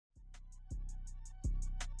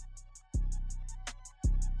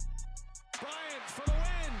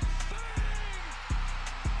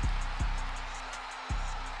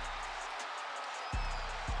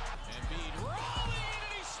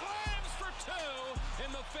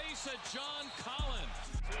in the face of John Collins.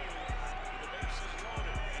 The base is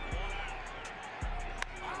loaded and one out.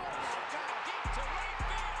 Deep to right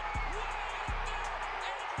field. Way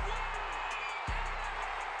up there and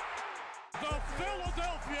way. The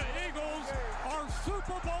Philadelphia Eagles are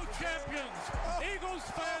Super Bowl champions. Eagles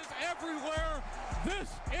fans everywhere, this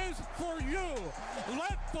is for you.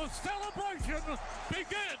 Let the celebration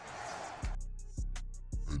begin.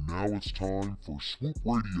 And now it's time for Swoop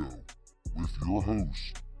Radio with your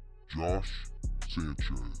host, Josh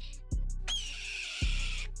Sanchez.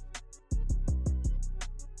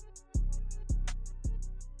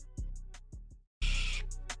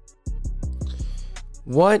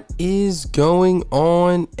 What is going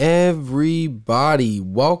on, everybody?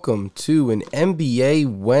 Welcome to an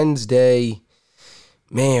NBA Wednesday.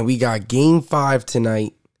 Man, we got Game 5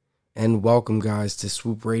 tonight. And welcome, guys, to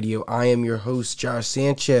Swoop Radio. I am your host, Josh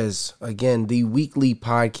Sanchez. Again, the weekly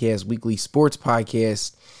podcast, weekly sports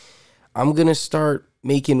podcast. I'm going to start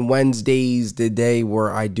making Wednesdays the day where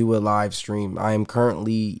I do a live stream. I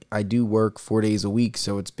do work 4 days a week,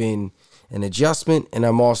 so it's been an adjustment, and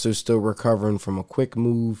I'm also still recovering from a quick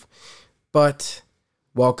move. But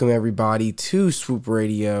welcome, everybody, to Swoop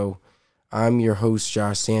Radio. I'm your host,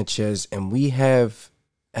 Josh Sanchez, and we have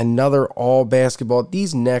another all basketball.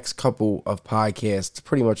 These next couple of podcasts,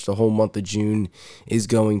 pretty much the whole month of June, is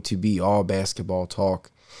going to be all basketball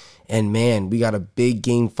talk. And man, we got a big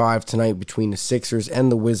Game 5 tonight between the Sixers and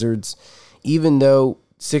the Wizards. Even though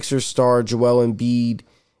Sixers star Joel Embiid,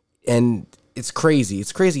 and it's crazy.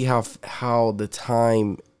 It's crazy how the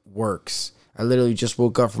time works. I literally just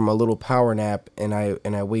woke up from a little power nap, and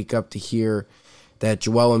I wake up to hear that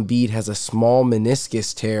Joel Embiid has a small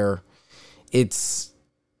meniscus tear.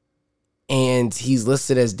 And he's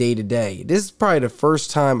listed as day-to-day. This is probably the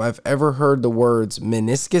first time I've ever heard the words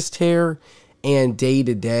meniscus tear and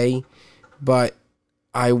day-to-day. But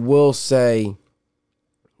I will say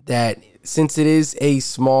that since it is a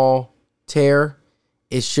small tear,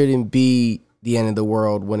 it shouldn't be the end of the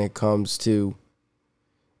world when it comes to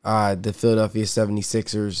the Philadelphia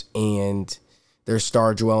 76ers and their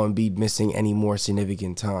star Joel Embiid missing any more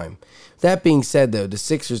significant time. That being said, though, the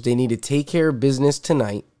Sixers, they need to take care of business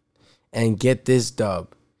tonight and get this dub.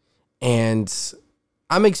 And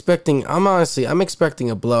I'm expecting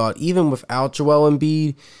a blowout even without Joel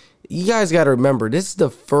Embiid. You guys got to remember, this is the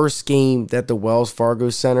first game that the Wells Fargo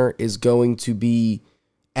Center is going to be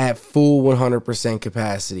at full 100%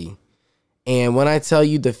 capacity. And when I tell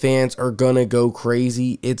you the fans are going to go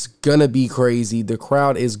crazy, it's going to be crazy. The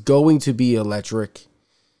crowd is going to be electric.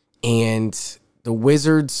 And the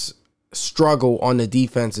Wizards struggle on the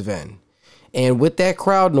defensive end. And with that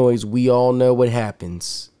crowd noise, we all know what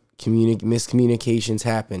happens. Miscommunications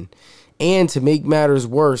happen. And to make matters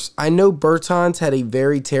worse, I know Bertans had a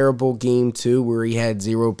very terrible game too, where he had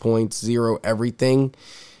 0 points, 0 everything,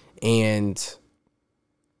 and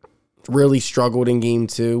really struggled in game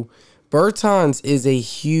 2. Bertans is a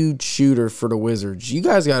huge shooter for the Wizards. You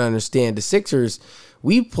guys got to understand, the Sixers,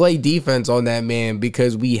 we play defense on that man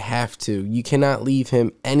because we have to. You cannot leave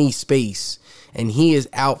him any space. And he is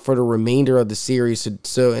out for the remainder of the series.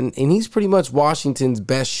 And he's pretty much Washington's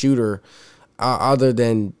best shooter other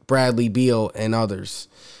than Bradley Beal and others.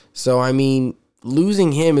 So, I mean,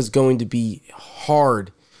 losing him is going to be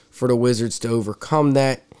hard for the Wizards to overcome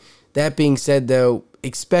that. That being said, though,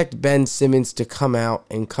 expect Ben Simmons to come out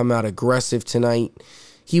aggressive tonight.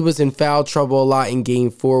 He was in foul trouble a lot in Game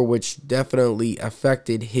 4, which definitely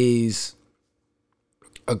affected his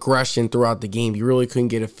aggression throughout the game. You really couldn't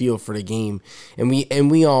get a feel for the game, and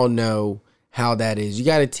we all know how that is. You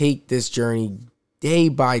got to take this journey day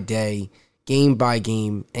by day, game by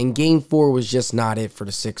game, and Game 4 was just not it for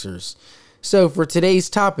the Sixers. So for today's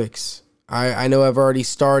topics, I know I've already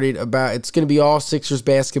started about, it's going to be all Sixers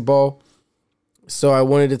basketball. So I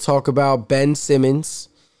wanted to talk about Ben Simmons,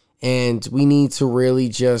 and we need to really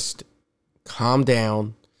just calm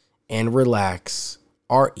down and relax.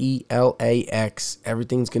 RELAX.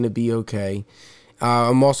 Everything's going to be okay.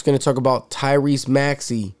 I'm also going to talk about Tyrese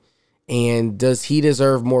Maxey, and does he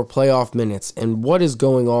deserve more playoff minutes, and what is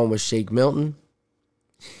going on with Shake Milton.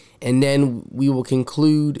 And then we will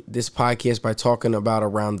conclude this podcast by talking about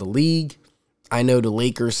around the league. I know the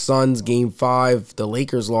Lakers-Suns Game 5. The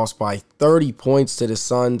Lakers lost by 30 points to the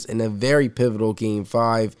Suns in a very pivotal Game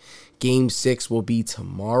 5. Game 6 will be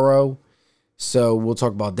tomorrow. So we'll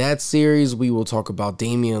talk about that series. We will talk about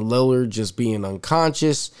Damian Lillard just being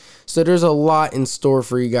unconscious. So there's a lot in store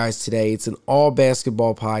for you guys today. It's an all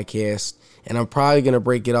basketball podcast, and I'm probably going to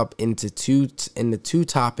break it up into two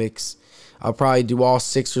topics. I'll probably do all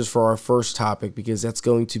Sixers for our first topic because that's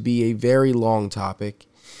going to be a very long topic.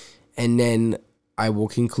 And then I will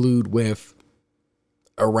conclude with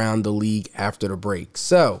around the league after the break.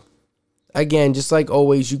 So, again, just like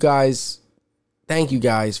always, thank you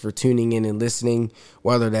guys for tuning in and listening,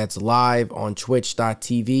 whether that's live on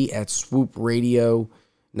twitch.tv at Swoop Radio,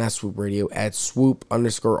 not Swoop Radio, at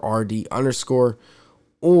Swoop_RD_,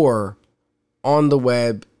 or on the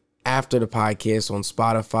web after the podcast on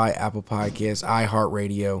Spotify, Apple Podcasts,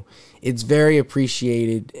 iHeartRadio. It's very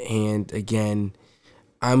appreciated. And again,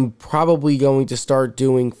 I'm probably going to start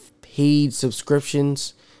doing paid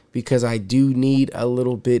subscriptions because I do need a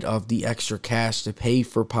little bit of the extra cash to pay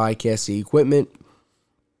for podcasting equipment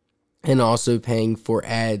and also paying for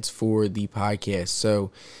ads for the podcast.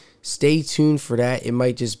 So stay tuned for that. It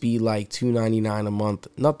might just be like $2.99 a month.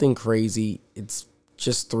 Nothing crazy. It's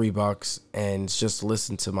just $3 and just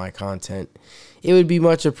listen to my content. It would be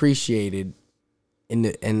much appreciated.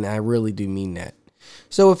 And I really do mean that.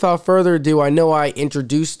 So without further ado, I know I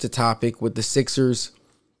introduced the topic with the Sixers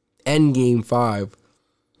and Game 5.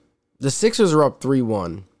 The Sixers are up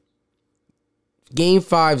 3-1. Game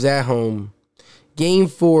 5's at home. Game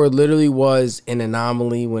 4 literally was an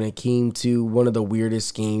anomaly when it came to one of the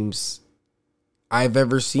weirdest games I've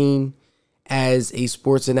ever seen as a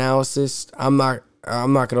sports analyst. I'm not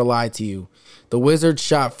going to lie to you. The Wizards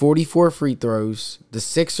shot 44 free throws. The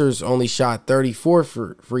Sixers only shot 34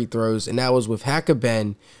 free throws, and that was with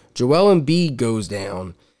Hack-a-Ben. Joel Embiid goes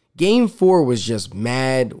down. Game 4 was just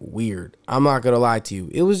mad weird. I'm not going to lie to you.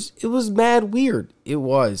 It was mad weird. It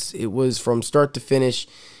was from start to finish.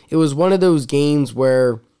 It was one of those games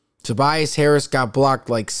where Tobias Harris got blocked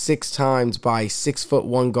like 6 times by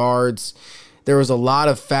 6'1" guards. There was a lot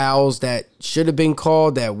of fouls that should have been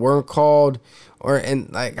called that weren't called.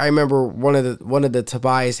 I remember one of the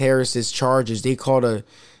Tobias Harris's charges. They called a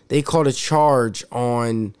charge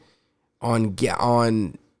on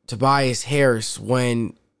Tobias Harris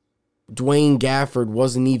when Dwayne Gafford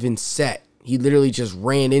wasn't even set. He literally just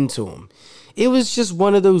ran into him. It was just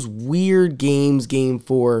one of those weird games, Game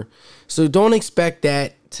 4. So don't expect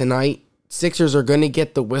that tonight. Sixers are going to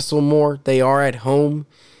get the whistle more. They are at home.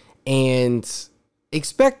 And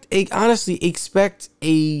expect it's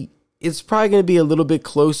probably going to be a little bit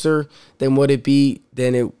closer than what it be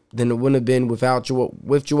than it wouldn't have been with Joel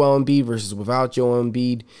Embiid versus without Joel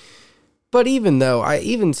Embiid. But I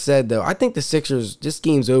think the Sixers, this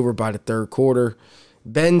game's over by the third quarter.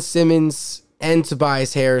 Ben Simmons and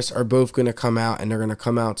Tobias Harris are both going to come out, and they're going to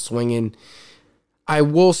come out swinging. I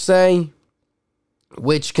will say,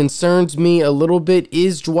 which concerns me a little bit,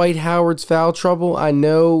 is Dwight Howard's foul trouble. I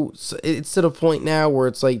know it's to the point now where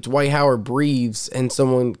it's like Dwight Howard breathes and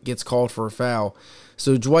someone gets called for a foul.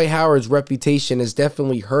 So Dwight Howard's reputation has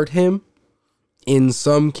definitely hurt him in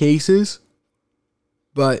some cases.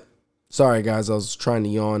 But, sorry guys, I was trying to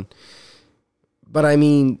yawn. But I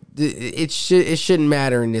mean, it shouldn't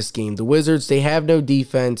matter in this game. The Wizards, they have no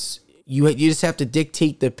defense. You just have to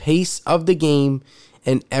dictate the pace of the game,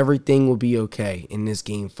 and everything will be okay in this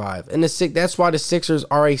Game 5. And that's why the Sixers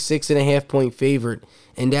are a 6.5 point favorite,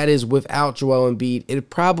 and that is without Joel Embiid. It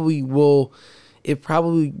probably will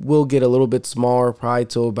get a little bit smaller, probably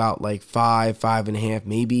to about like 5.5,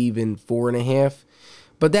 maybe even 4.5.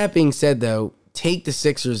 But that being said, though, take the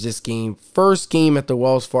Sixers this game. First game at the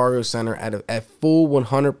Wells Fargo Center at full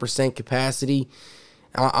 100% capacity.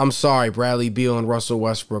 I'm sorry, Bradley Beal and Russell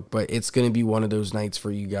Westbrook, but it's going to be one of those nights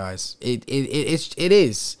for you guys. It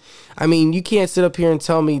is. I mean, you can't sit up here and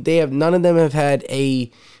tell me none of them have had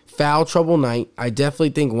a foul trouble night. I definitely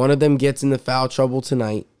think one of them gets into foul trouble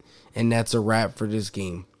tonight, and that's a wrap for this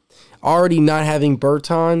game. Already not having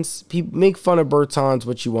Bertans, people make fun of Bertans,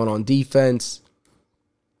 what you want on defense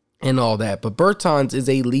and all that, but Bertans is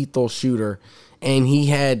a lethal shooter, and he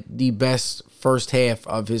had the best first half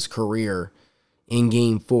of his career in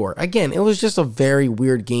Game 4. Again, it was just a very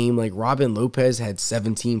weird game. Like, Robin Lopez had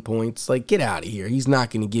 17 points. Like, get out of here. He's not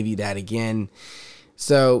going to give you that again.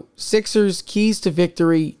 So, Sixers, keys to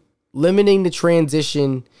victory, limiting the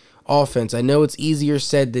transition offense. I know it's easier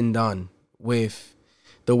said than done with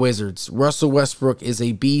the Wizards. Russell Westbrook is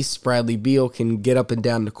a beast. Bradley Beal can get up and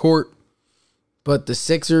down the court. But the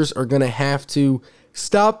Sixers are going to have to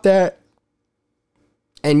stop that.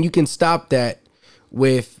 And you can stop that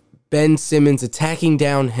with Ben Simmons attacking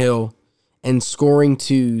downhill and scoring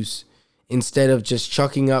twos instead of just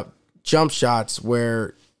chucking up jump shots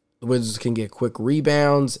where the Wizards can get quick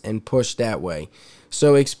rebounds and push that way.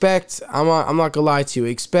 So expect, I'm not going to lie to you,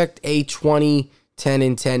 expect a 20, 10,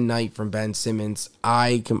 and 10 night from Ben Simmons.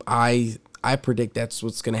 I predict that's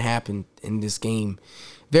what's going to happen in this game.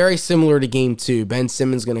 Very similar to Game 2. Ben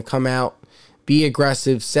Simmons going to come out, be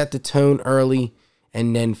aggressive, set the tone early,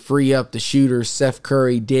 and then free up the shooters, Seth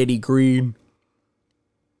Curry, Danny Green,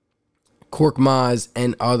 Korkmaz,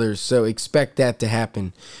 and others. So expect that to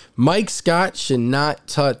happen. Mike Scott should not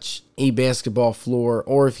touch a basketball floor,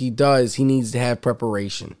 or if he does, he needs to have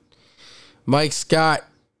preparation. Mike Scott,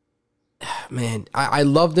 man, I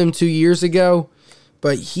loved him 2 years ago,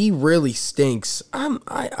 but he really stinks. I'm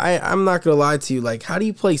not gonna lie to you. Like, how do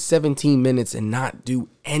you play 17 minutes and not do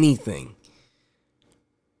anything?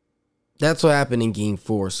 That's what happened in Game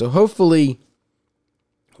 4. So hopefully,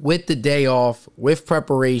 with the day off, with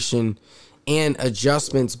preparation, and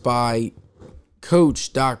adjustments by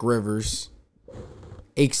Coach Doc Rivers,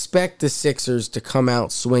 expect the Sixers to come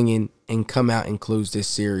out swinging and come out and close this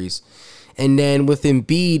series. And then with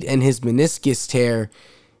Embiid and his meniscus tear,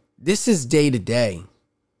 this is day to day.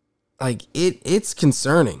 Like, it's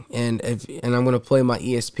concerning. And I'm going to play my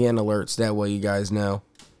ESPN alerts, that way you guys know.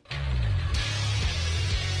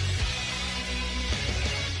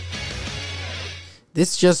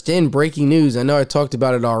 This just in, breaking news. I know I talked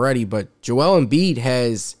about it already, but Joel Embiid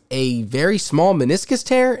has a very small meniscus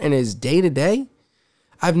tear and is day-to-day.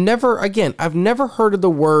 I've never heard of the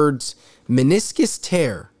words meniscus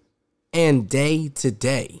tear and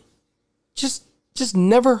day-to-day. Just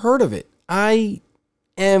never heard of it. I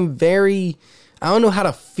don't know how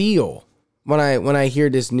to feel when I hear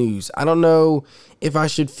this news. I don't know if I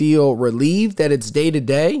should feel relieved that it's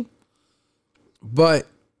day-to-day, but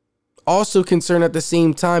also concerned at the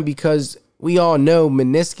same time, because we all know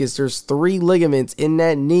meniscus, there's 3 ligaments in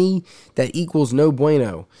that knee that equals no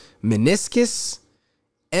bueno. Meniscus,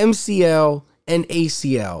 MCL, and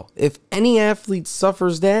ACL. If any athlete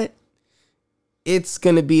suffers that, it's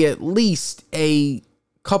going to be at least a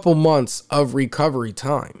couple months of recovery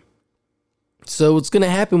time. So what's going to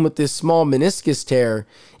happen with this small meniscus tear,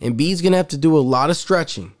 Embiid's going to have to do a lot of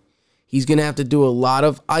stretching. He's going to have to do a lot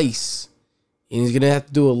of ice. And he's going to have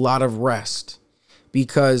to do a lot of rest,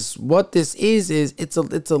 because what this is it's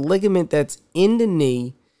a ligament that's in the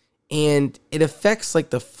knee, and it affects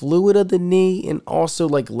like the fluid of the knee and also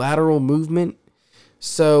like lateral movement.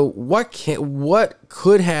 So what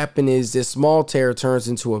could happen is this small tear turns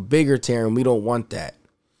into a bigger tear, and we don't want that.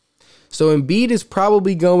 So Embiid is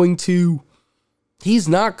probably he's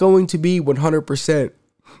not going to be 100%.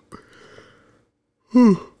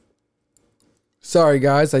 Sorry,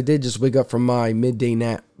 guys, I did just wake up from my midday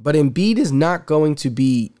nap. But Embiid is not going to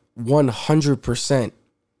be 100%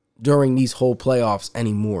 during these whole playoffs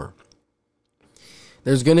anymore.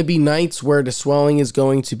 There's going to be nights where the swelling is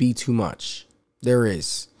going to be too much. There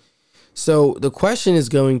is. So the question is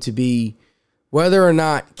going to be whether or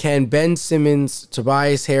not can Ben Simmons,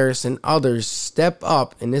 Tobias Harris, and others step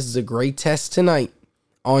up, and this is a great test tonight,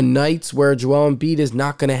 on nights where Joel Embiid is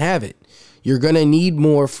not going to have it. You're going to need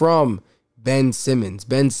more from Ben Simmons.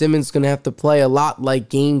 Ben Simmons is going to have to play a lot like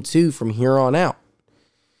Game 2 from here on out.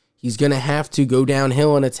 He's going to have to go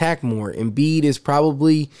downhill and attack more. Embiid is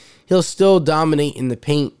he'll still dominate in the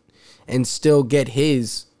paint and still get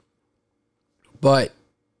his. But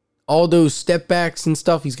all those step backs and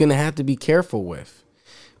stuff he's going to have to be careful with,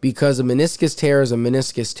 because a meniscus tear is a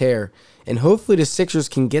meniscus tear. And hopefully the Sixers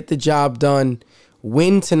can get the job done,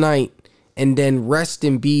 win tonight, and then rest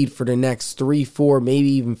Embiid for the next 3, 4, maybe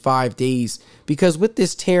even 5 days. Because with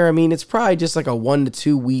this tear, I mean, it's probably just like a 1 to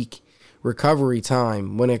 2 week recovery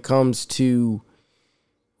time when it comes to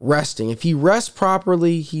resting. If he rests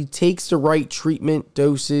properly, he takes the right treatment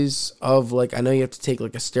doses of, like, I know you have to take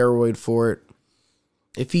like a steroid for it.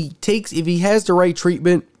 If he has the right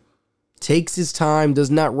treatment, takes his time,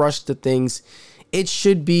 does not rush the things, it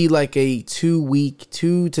should be like a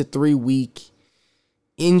 2 to 3 week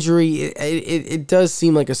injury. It does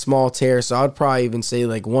seem like a small tear, so I'd probably even say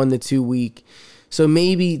like 1 to 2 week. So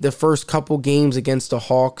maybe the first couple games against the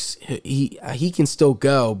Hawks, he can still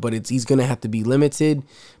go, but he's going to have to be limited.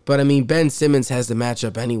 But I mean, Ben Simmons has the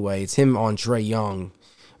matchup anyway. It's him on Trae Young.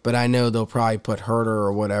 But I know they'll probably put Herter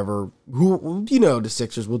or whatever. Who, the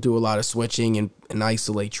Sixers will do a lot of switching and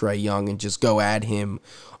isolate Trae Young and just go at him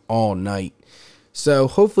all night. So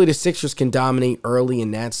hopefully the Sixers can dominate early in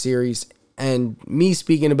that series. And me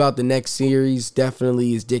speaking about the next series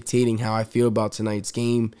definitely is dictating how I feel about tonight's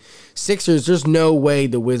game. Sixers, there's no way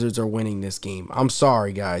the Wizards are winning this game. I'm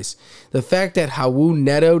sorry, guys. The fact that Raul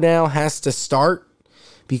Neto now has to start,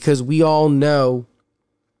 because we all know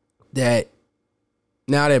that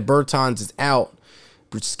now that Bertans is out,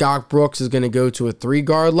 Scott Brooks is going to go to a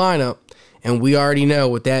 3-guard lineup, and we already know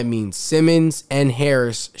what that means. Simmons and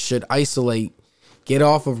Harris should isolate, get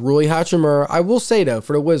off of Rui Hachimura. I will say, though,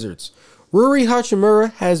 for the Wizards, Rui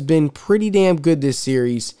Hachimura has been pretty damn good this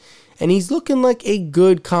series, and he's looking like a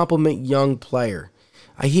good compliment young player.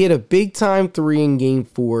 He had a big-time 3 in Game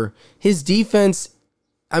 4. His defense,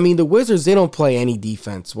 I mean, the Wizards, they don't play any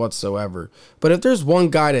defense whatsoever. But if there's one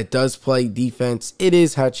guy that does play defense, it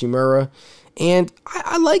is Hachimura. And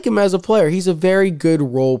I like him as a player. He's a very good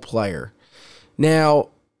role player. Now,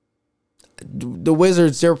 the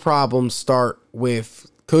Wizards, their problems start with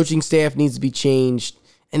coaching staff needs to be changed,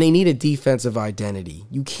 and they need a defensive identity.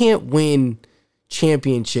 You can't win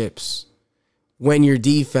championships when your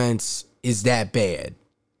defense is that bad.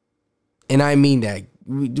 And I mean that.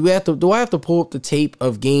 Do I have to pull up the tape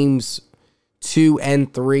of games 2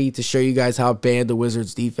 and 3 to show you guys how bad the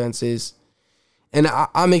Wizards defense is? And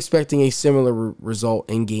I'm expecting a similar result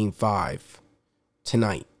in game 5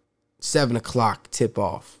 tonight. 7 o'clock tip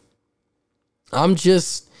off.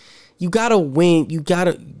 You gotta win.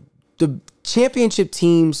 The championship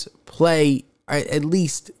teams play at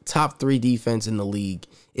least top 3 defense in the league.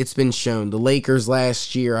 It's been shown. The Lakers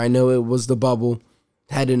last year, I know it was the bubble,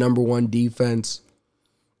 had the number 1 defense.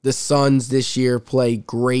 The Suns this year play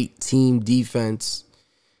great team defense.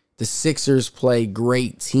 The Sixers play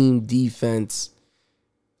great team defense.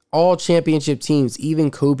 All championship teams, even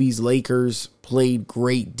Kobe's Lakers, played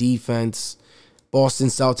great defense. Boston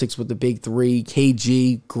Celtics with the big 3.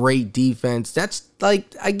 KG, great defense. That's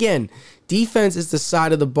like, again, defense is the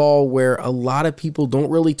side of the ball where a lot of people don't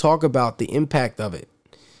really talk about the impact of it.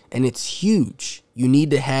 And it's huge. You need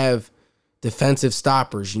to have defensive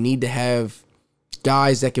stoppers. You need to have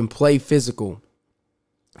guys that can play physical,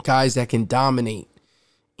 guys that can dominate.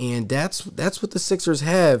 And that's what the Sixers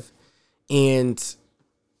have. And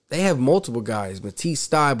they have multiple guys. Matisse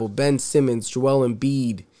Thybulle, Ben Simmons, Joel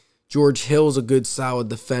Embiid. George Hill's a good, solid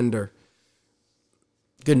defender.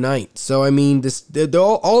 Good night. So, I mean,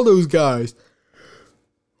 all those guys.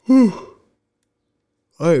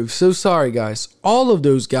 I'm so sorry, guys. All of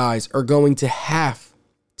those guys are going to have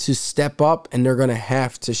to step up, and they're going to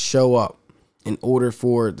have to show up in order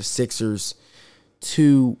for the Sixers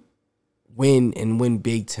to win and win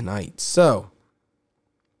big tonight. So,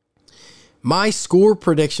 my score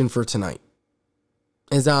prediction for tonight,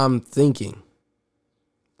 as I'm thinking.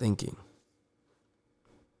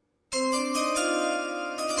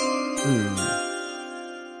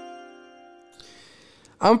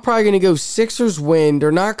 I'm probably going to go Sixers win.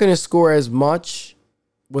 They're not going to score as much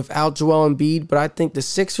without Joel Embiid, but I think the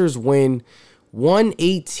Sixers win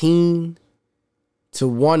 118 to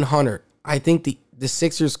 100. I think the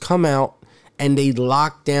Sixers come out and they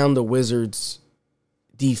lock down the Wizards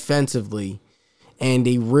defensively, and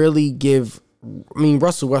they really give... I mean,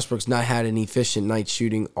 Russell Westbrook's not had an efficient night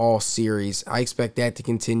shooting all series. I expect that to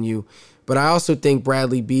continue. But I also think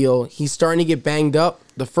Bradley Beal, he's starting to get banged up.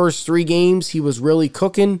 The first 3 games, he was really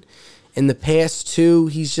cooking. In the past 2,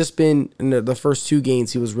 he's just been... In the first 2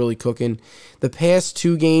 games, he was really cooking. The past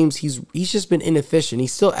 2 games, he's just been inefficient.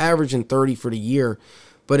 He's still averaging 30 for the year.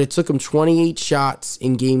 But it took him 28 shots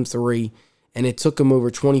in game 3. And it took him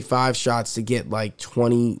over 25 shots to get like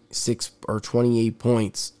 26 or 28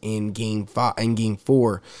 points in game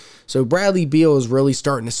 4. So Bradley Beal is really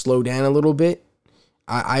starting to slow down a little bit,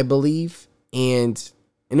 I believe. And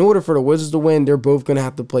in order for the Wizards to win, they're both going to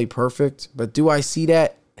have to play perfect. But do I see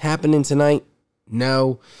that happening tonight?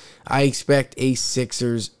 No. I expect a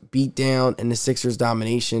Sixers beatdown and the Sixers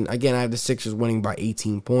domination. Again, I have the Sixers winning by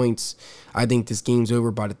 18 points. I think this game's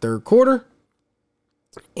over by the 3rd quarter.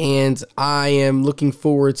 And I am looking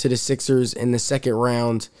forward to the Sixers in the second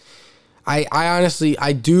round. I honestly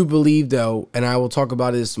do believe, though, and I will talk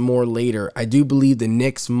about this more later, I do believe the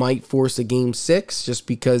Knicks might force a game 6 just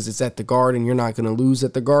because it's at the Garden. You're not going to lose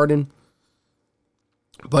at the Garden.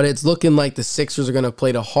 But it's looking like the Sixers are going to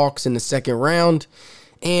play the Hawks in the second round.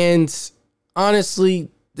 And honestly,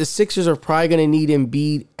 the Sixers are probably going to need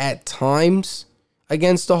Embiid at times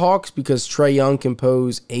against the Hawks because Trae Young can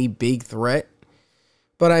pose a big threat.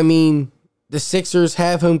 But, I mean, the Sixers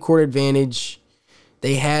have home court advantage.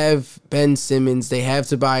 They have Ben Simmons. They have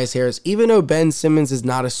Tobias Harris. Even though Ben Simmons is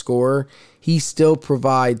not a scorer, he still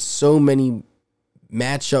provides so many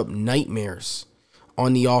matchup nightmares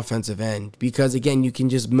on the offensive end. Because, again, you can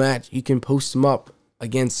just you can post him up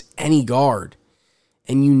against any guard.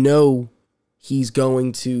 And you know he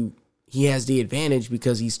has the advantage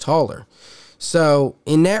because he's taller. So,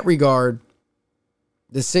 in that regard,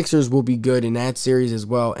 the Sixers will be good in that series as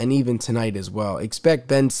well, and even tonight as well. Expect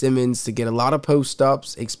Ben Simmons to get a lot of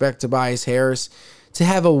post-ups. Expect Tobias Harris to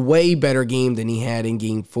have a way better game than he had in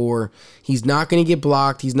Game 4. He's not going to get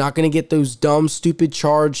blocked. He's not going to get those dumb, stupid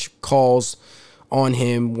charge calls on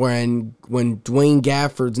him when Dwayne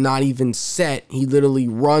Gafford's not even set. He literally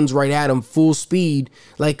runs right at him full speed.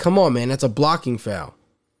 Like, come on, man, that's a blocking foul.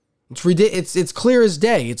 It's clear as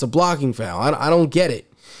day. It's a blocking foul. I don't get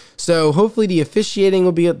it. So hopefully the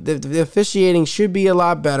officiating the officiating should be a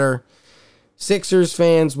lot better. Sixers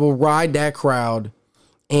fans will ride that crowd.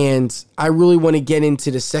 And I really want to get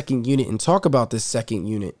into the second unit and talk about this second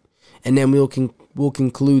unit. And then we'll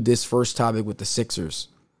conclude this first topic with the Sixers.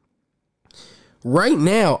 Right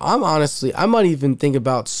now, I might even think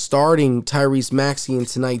about starting Tyrese Maxey in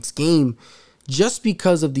tonight's game just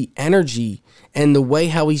because of the energy and the way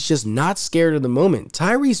how he's just not scared of the moment.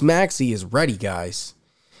 Tyrese Maxey is ready, guys.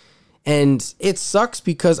 And it sucks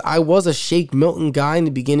because I was a Shake Milton guy in the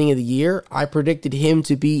beginning of the year. I predicted him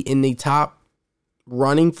to be in the top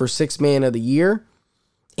running for Sixth Man of the Year.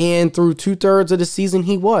 And through 2/3 of the season,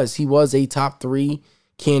 he was. He was a top 3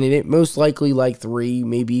 candidate, most likely like 3,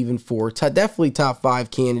 maybe even 4. Definitely top 5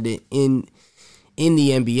 candidate in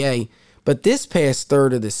the NBA. But this past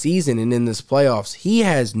third of the season and in this playoffs, he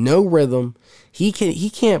has no rhythm. He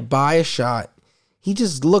can't buy a shot. He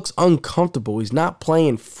just looks uncomfortable. He's not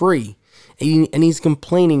playing free. And he's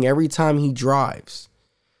complaining every time he drives.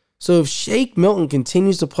 So if Shake Milton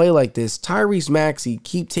continues to play like this, Tyrese Maxey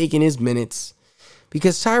keep taking his minutes.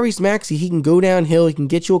 Because Tyrese Maxey, he can go downhill. He can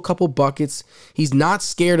get you a couple buckets. He's not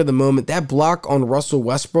scared of the moment. That block on Russell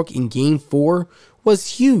Westbrook in Game 4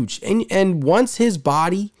 was huge. And once his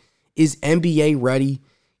body is NBA ready,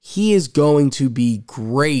 he is going to be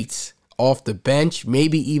great off the bench.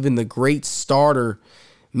 Maybe even the great starter.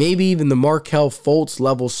 Maybe even the Markelle Fultz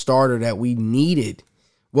level starter that we needed.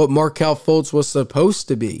 What Markelle Fultz was supposed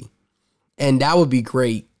to be. And that would be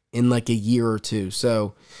great in like a year or two.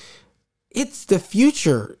 So it's the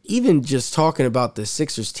future. Even just talking about the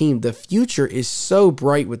Sixers team, the future is so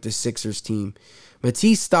bright with the Sixers team.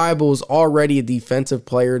 Matisse Thybulle is already a Defensive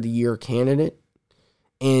Player of the Year candidate,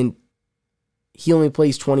 and he only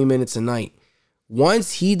plays 20 minutes a night.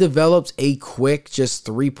 Once he develops a quick, just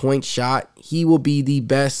 3-point shot, he will be the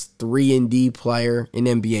best 3-and-D player in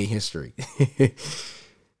NBA history.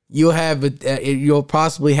 You'll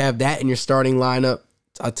possibly have that in your starting lineup.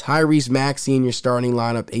 A Tyrese Maxey in your starting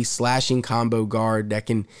lineup, a slashing combo guard that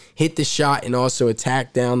can hit the shot and also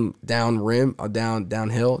attack downhill.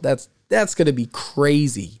 That's going to be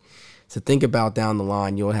crazy to think about down the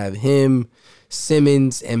line. You'll have him,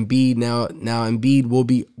 Simmons, Embiid. Now Embiid will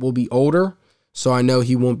be older, so I know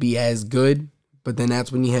he won't be as good. But then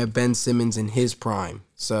that's when you have Ben Simmons in his prime.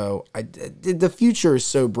 So the future is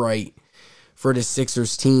so bright for the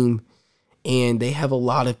Sixers team, and they have a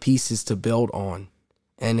lot of pieces to build on.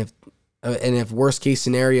 And if worst case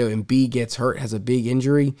scenario Embiid gets hurt, has a big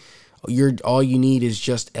injury, all you need is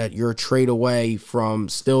just your trade away from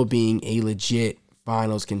still being a legit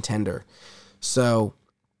finals contender. So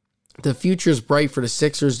the future is bright for the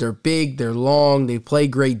Sixers. They're big, they're long, they play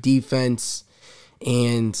great defense,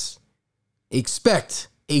 and expect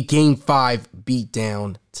a Game 5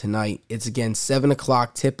 beatdown tonight. It's again 7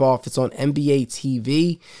 o'clock tip-off. It's on NBA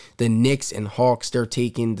TV. The Knicks and Hawks, they're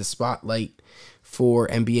taking the spotlight for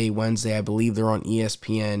NBA Wednesday. I believe they're on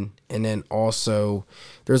ESPN. And then also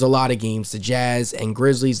there's a lot of games. The Jazz and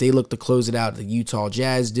Grizzlies, they look to close it out. The Utah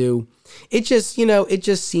Jazz do. It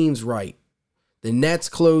just seems right. The Nets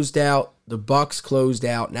closed out. The Bucks closed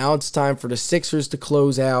out. Now it's time for the Sixers to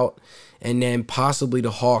close out. And then possibly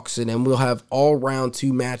the Hawks. And then we'll have all round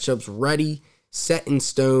 2 matchups ready, set in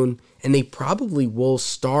stone. And they probably will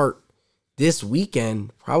start this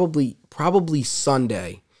weekend. Probably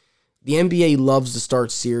Sunday. The NBA loves to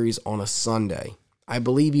start series on a Sunday. I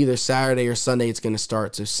believe either Saturday or Sunday it's going to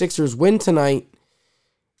start. So Sixers win tonight.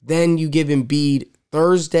 Then you give Embiid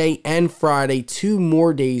Thursday and Friday 2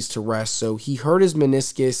 more days to rest. So he hurt his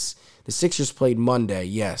meniscus. The Sixers played Monday,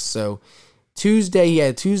 yes. So Tuesday, he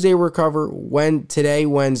had Tuesday recover. Today,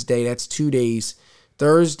 Wednesday, that's 2 days.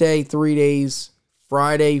 Thursday, 3 days.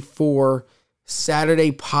 Friday, 4.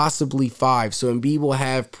 Saturday, possibly 5. So Embiid will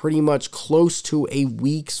have pretty much close to a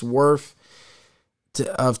week's worth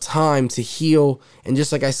of time to heal. And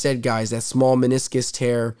just like I said, guys, that small meniscus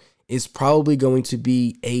tear is probably going to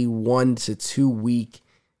be a 1 to 2 week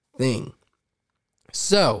thing.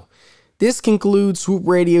 So this concludes Swoop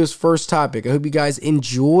Radio's first topic. I hope you guys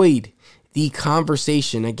enjoyed the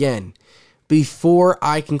conversation. Again, before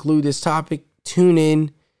I conclude this topic, tune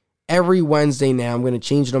in every Wednesday now. I'm going to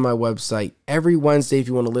change it on my website. Every Wednesday, if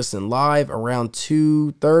you want to listen live, around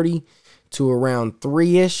 2:30 to around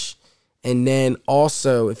 3-ish. And then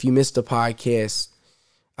also, if you missed the podcast,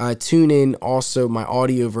 tune in also my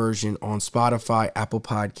audio version on Spotify, Apple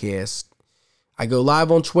Podcasts. I go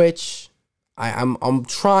live on Twitch. I'm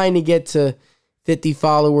trying to get to 50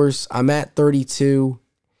 followers. I'm at 32.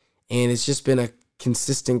 And it's just been a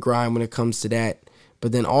consistent grind when it comes to that.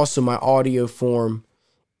 But then also my audio form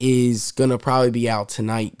is going to probably be out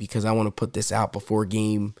tonight because I want to put this out before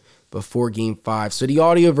game before Game 5. So the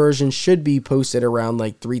audio version should be posted around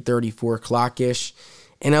like 3:30, 4 o'clock-ish.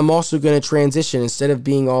 And I'm also going to transition. Instead of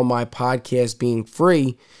being all my podcasts being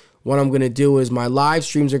free, what I'm going to do is my live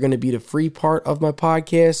streams are going to be the free part of my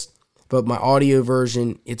podcast. But my audio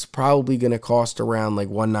version, it's probably going to cost around like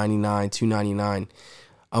 $199, $299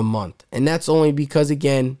 a month. And that's only because,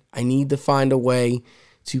 again, I need to find a way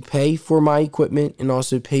to pay for my equipment and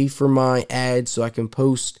also pay for my ads so I can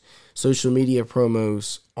post social media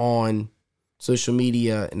promos on social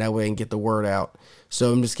media, and that way I can get the word out.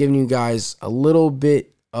 So I'm just giving you guys a little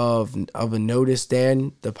bit of a notice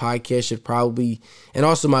then. The podcast should probably, and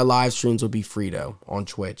also my live streams will be free though on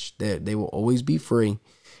Twitch. They will always be free.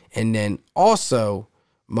 And then also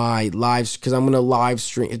my lives, because I'm going to live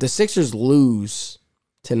stream. If the Sixers lose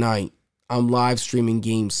tonight, I'm live streaming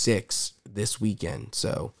Game 6 this weekend.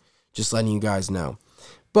 So just letting you guys know.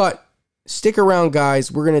 But stick around,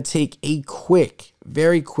 guys. We're going to take a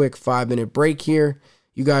very quick 5-minute break here.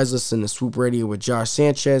 You guys listen to Swoop Radio with Josh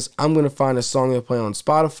Sanchez. I'm going to find a song to play on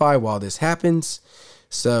Spotify while this happens.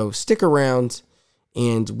 So stick around,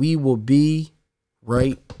 and we will be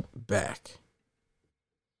right back.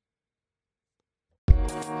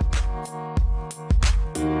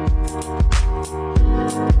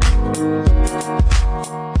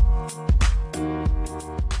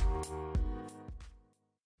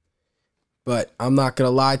 But I'm not gonna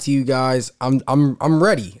lie to you guys. I'm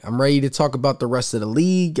ready. I'm ready to talk about the rest of the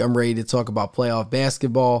league. I'm ready to talk about playoff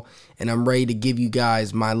basketball, and I'm ready to give you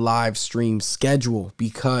guys my live stream schedule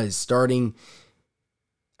because I'm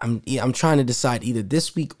trying to decide either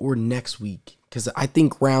this week or next week because I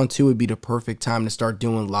think round 2 would be the perfect time to start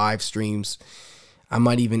doing live streams. I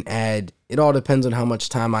might even add. It all depends on how much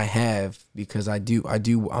time I have because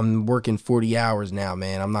I'm working 40 hours now,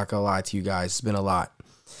 man. I'm not gonna lie to you guys. It's been a lot.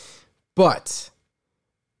 But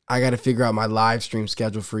I got to figure out my live stream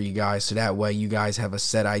schedule for you guys so that way you guys have a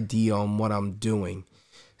set idea on what I'm doing.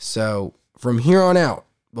 So from here on out,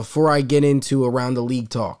 before I get into Around the League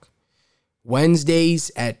talk,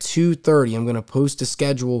 Wednesdays at 2:30, I'm going to post a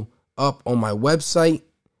schedule up on my website,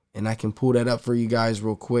 and I can pull that up for you guys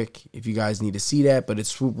real quick if you guys need to see that. But it's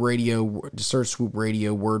Swoop Radio. Just search Swoop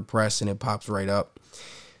Radio WordPress, and it pops right up.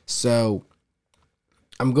 So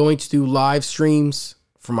I'm going to do live streams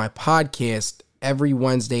for my podcast every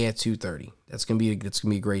Wednesday at 2:30. That's gonna be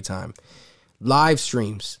a great time. Live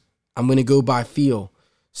streams, I'm gonna go by feel.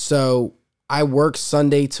 So I work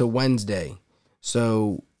Sunday to Wednesday.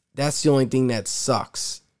 So that's the only thing that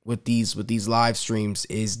sucks with these live streams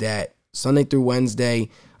is that Sunday through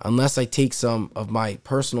Wednesday, unless I take some of my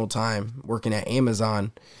personal time working at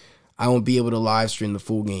Amazon, I won't be able to live stream the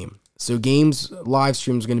full game. So games live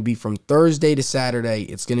stream is going to be from Thursday to Saturday.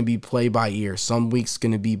 It's going to be play by ear. Some weeks it's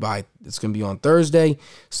going to be on Thursday.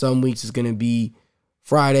 Some weeks it's going to be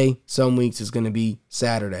Friday. Some weeks it's going to be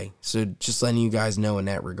Saturday. So just letting you guys know in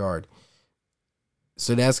that regard.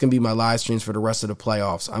 So that's going to be my live streams for the rest of the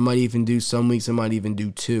playoffs. I might even do some weeks. I might even do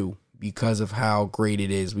 2 because of how great it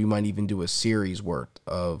is. We might even do a series worth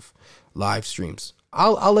of live streams.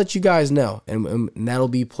 I'll let you guys know, and that'll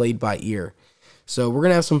be played by ear. So we're going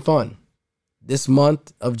to have some fun. This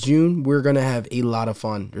month of June, we're going to have a lot of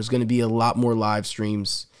fun. There's going to be a lot more live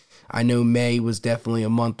streams. I know May was definitely a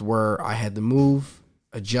month where I had to move,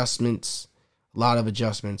 adjustments, a lot of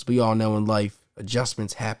adjustments. We all know in life,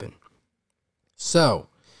 adjustments happen. So,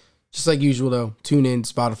 just like usual though, tune in,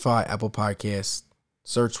 Spotify, Apple Podcasts,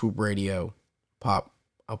 search Swoop Radio,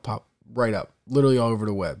 I'll pop right up, literally all over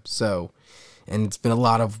the web. So, and it's been a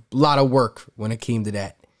lot of work when it came to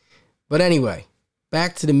that. But anyway,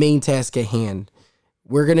 back to the main task at hand.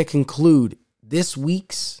 We're going to conclude this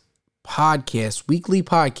week's podcast, weekly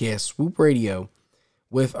podcast, Swoop Radio,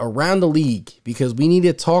 with Around the League because we need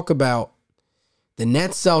to talk about the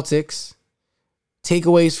Nets Celtics,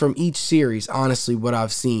 takeaways from each series, honestly, what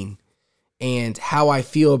I've seen, and how I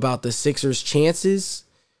feel about the Sixers' chances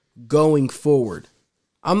going forward.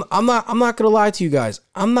 I'm not going to lie to you guys.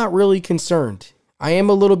 I'm not really concerned. I am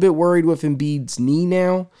a little bit worried with Embiid's knee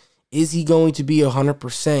now. Is he going to be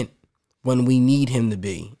 100% when we need him to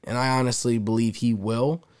be? And I honestly believe he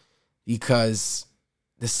will because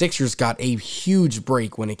the Sixers got a huge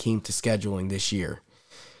break when it came to scheduling this year.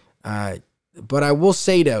 But I will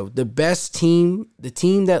say, though, the best team, the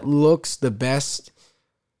team that looks the best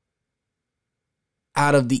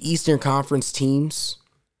out of the Eastern Conference teams,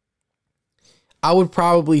 I would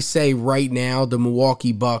probably say right now the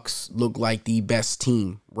Milwaukee Bucks look like the best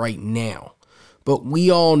team right now. But we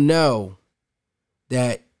all know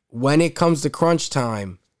that when it comes to crunch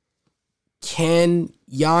time, can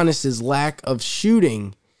Giannis's lack of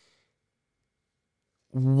shooting,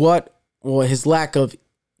 his lack of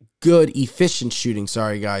good, efficient shooting,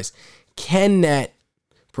 can that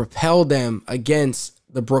propel them against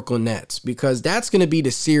the Brooklyn Nets? Because that's going to be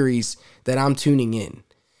the series that I'm tuning in.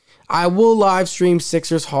 I will live stream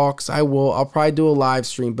Sixers Hawks. I'll probably do a live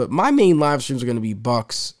stream, but my main live streams are going to be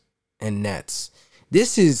Bucks and Nets.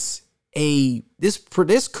 This could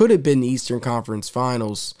have been the Eastern Conference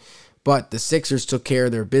Finals, but the Sixers took care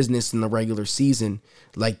of their business in the regular season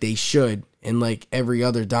like they should and like every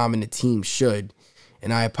other dominant team should.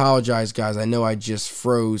 And I apologize, guys. I know I just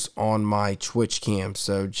froze on my Twitch cam,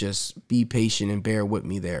 so just be patient and bear with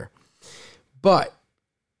me there. But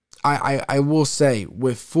I will say,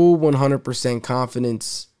 with full 100%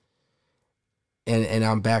 confidence, and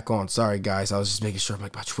I'm back on. Sorry, guys. I was just making sure. I'm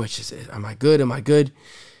like, my Twitch, am I good? Am I good?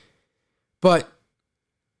 But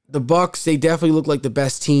the Bucks, they definitely look like the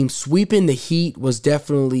best team. Sweeping the Heat was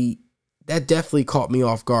definitely caught me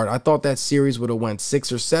off guard. I thought that series would have went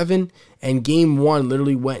 6 or 7, and game 1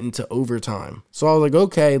 literally went into overtime. So I was like,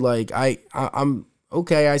 okay, like I'm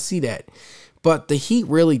okay, I see that. But the Heat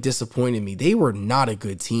really disappointed me. They were not a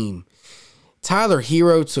good team. Tyler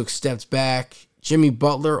Hero took steps back. Jimmy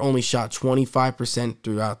Butler only shot 25%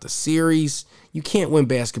 throughout the series. You can't win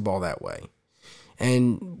basketball that way.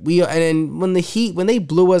 And when they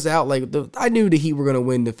blew us out, I knew the Heat were going to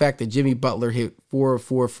win. The fact that Jimmy Butler hit 4 of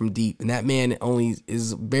 4 from deep, and that man only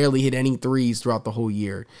is barely hit any threes throughout the whole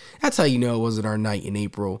year. That's how you know it wasn't our night in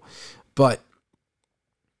April. But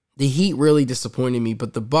the Heat really disappointed me.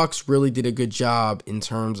 But the Bucks really did a good job in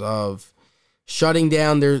terms of shutting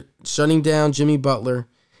down Jimmy Butler,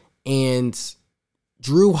 and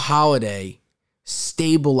Drew Holiday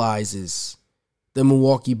stabilizes the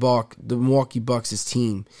Milwaukee Bucks'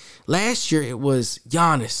 team. Last year, it was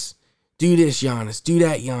Giannis. Do this, Giannis. Do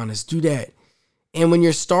that, Giannis. Do that. And when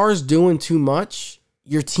your star's doing too much,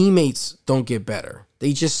 your teammates don't get better.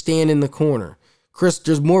 They just stand in the corner.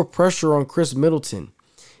 There's more pressure on Chris Middleton.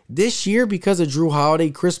 This year, because of Drew Holiday,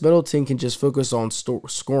 Chris Middleton can just focus on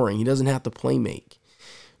scoring. He doesn't have to play make.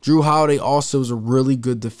 Drew Holiday also is a really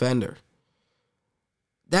good defender.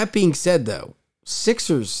 That being said, though,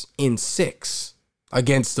 Sixers in 6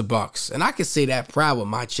 against the Bucks, and I can say that proud with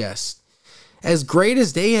my chest. As great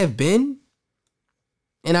as they have been,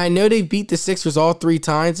 and I know they beat the Sixers all 3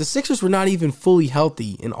 times, the Sixers were not even fully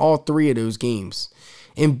healthy in all 3 of those games.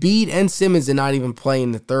 Embiid and Simmons did not even play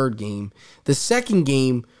in the third game. The second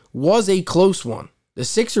game was a close one. The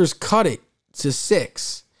Sixers cut it to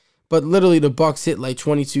 6, but literally the Bucks hit like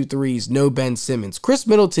 22 threes, no Ben Simmons. Chris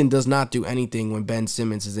Middleton does not do anything when Ben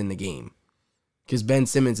Simmons is in the game because Ben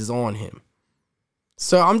Simmons is on him.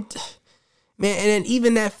 So and then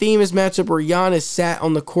even that famous matchup where Giannis sat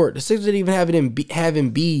on the court, the Sixers didn't even have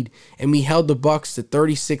Embiid, and we held the Bucks to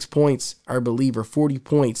 36 points, I believe, or 40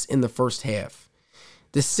 points in the first half.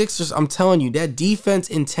 The Sixers, I'm telling you, that defense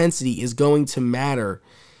intensity is going to matter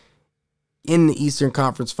in the Eastern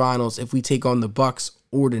Conference Finals if we take on the Bucks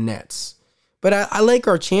or the Nets. But I like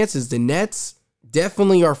our chances. The Nets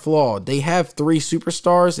definitely are flawed. They have 3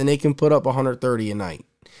 superstars, and they can put up 130 a night.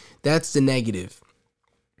 That's the negative.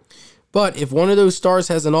 But if one of those stars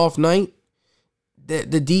has an off night,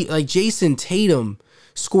 like Jason Tatum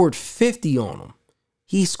scored 50 on them.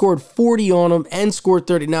 He scored 40 on them and scored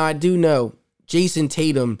 30. Now, I do know Jason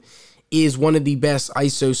Tatum is one of the best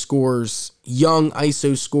ISO scorers, young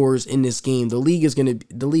ISO scorers in this game. The league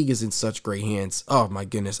is in such great hands. Oh my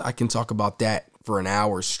goodness, I can talk about that for an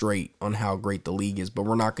hour straight on how great the league is, but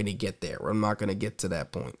we're not going to get there. I'm not going to get to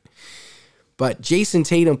that point. But Jason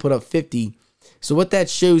Tatum put up 50. So what that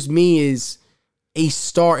shows me is a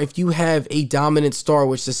star. If you have a dominant star,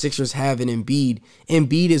 which the Sixers have in Embiid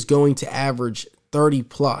is going to average 30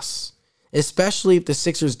 plus. Especially if the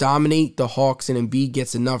Sixers dominate the Hawks and Embiid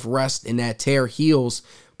gets enough rest and that tear heals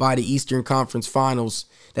by the Eastern Conference Finals.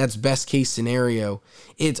 That's best case scenario.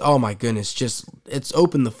 Oh my goodness, it's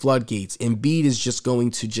opened the floodgates. Embiid is just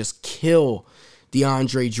going to just kill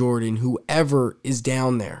DeAndre Jordan, whoever is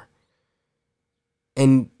down there.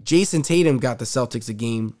 And Jason Tatum got the Celtics a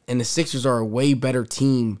game, and the Sixers are a way better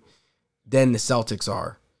team than the Celtics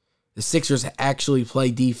are. The Sixers actually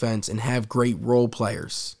play defense and have great role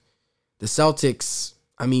players. The Celtics,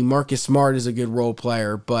 Marcus Smart is a good role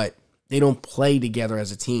player, but they don't play together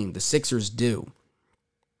as a team. The Sixers do.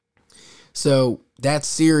 So that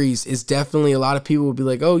series is definitely, a lot of people will be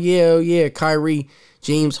like, oh yeah, Kyrie,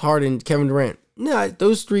 James Harden, Kevin Durant. No,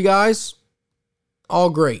 those 3 guys, all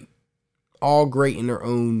great. All great in their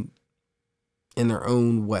own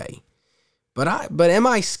way. But am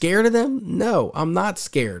I scared of them? No, I'm not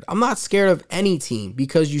scared. I'm not scared of any team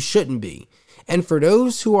because you shouldn't be. And for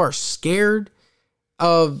those who are scared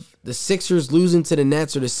of the Sixers losing to the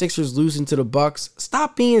Nets or the Sixers losing to the Bucks,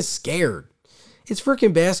 stop being scared. It's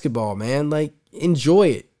freaking basketball, man. Like, enjoy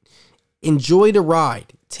it. Enjoy the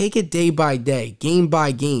ride. Take it day by day, game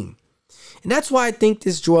by game. And that's why I think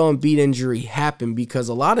this Joel Embiid injury happened, because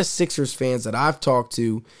a lot of Sixers fans that I've talked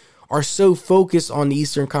to are so focused on the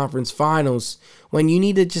Eastern Conference Finals when you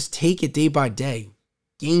need to just take it day by day.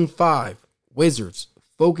 Game 5, Wizards,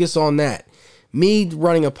 focus on that. Me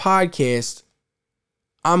running a podcast,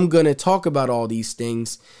 I'm going to talk about all these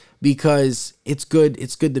things because it's good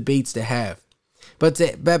debates to have. But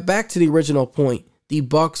back to the original point, the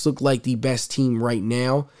Bucks look like the best team right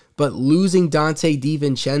now, but losing Dante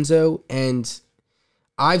DiVincenzo, and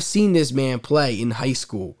I've seen this man play in high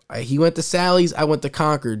school. He went to Sally's, I went to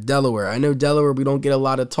Concord, Delaware. I know Delaware we don't get a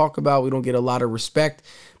lot of talk about, we don't get a lot of respect,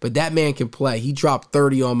 but that man can play. He dropped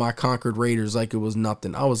 30 on my Concord Raiders like it was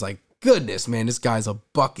nothing. I was like, goodness, man, this guy's a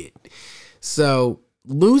bucket. So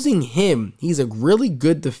losing him, he's a really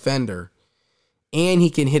good defender, and he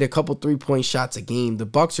can hit a couple 3-point shots a game. The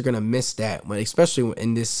Bucks are going to miss that, especially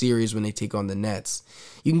in this series when they take on the Nets.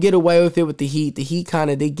 You can get away with it with the Heat. The Heat kind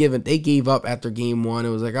of, they gave up after game 1. It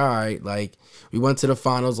was like, all right, like, we went to the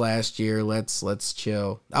finals last year. Let's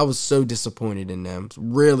chill. I was so disappointed in them.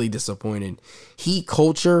 Really disappointed. Heat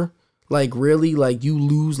culture, like, really, like, you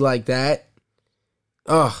lose like that.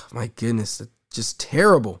 Oh, my goodness. Just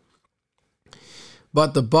terrible.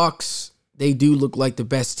 But the Bucks, they do look like the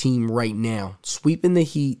best team right now. Sweeping the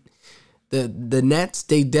Heat. The Nets,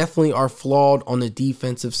 they definitely are flawed on the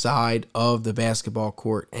defensive side of the basketball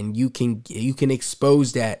court, and you can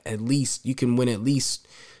expose that. At least you can win at least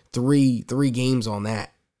three games on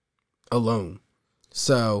that alone.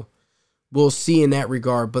 So we'll see in that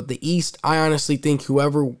regard. But the East, I honestly think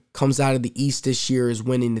whoever comes out of the East this year is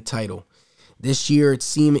winning the title. This year, it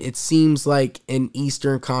seems like an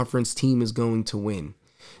Eastern Conference team is going to win.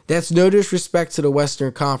 That's no disrespect to the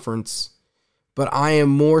Western Conference, but I am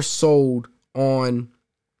more sold on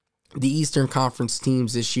the Eastern Conference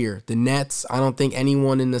teams this year. The Nets, I don't think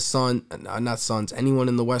anyone in the anyone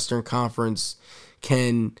in the Western Conference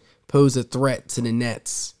can pose a threat to the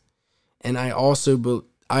Nets. And I also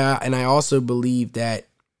believe that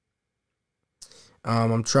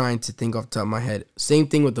I'm trying to think off the top of my head. Same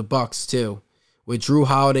thing with the Bucks too. With Drew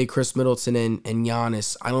Holiday, Chris Middleton, and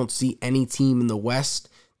Giannis, I don't see any team in the West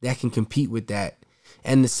that can compete with that.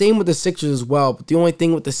 And the same with the Sixers as well. But the only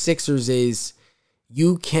thing with the Sixers is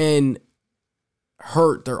you can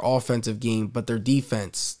hurt their offensive game, but their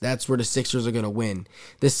defense, that's where the Sixers are going to win.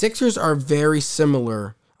 The Sixers are very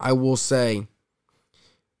similar, I will say.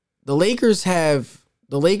 The Lakers have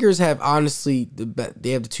honestly, they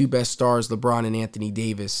have the two best stars, LeBron and Anthony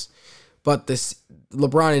Davis. But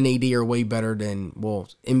LeBron and AD are way better than,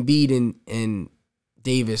 Embiid and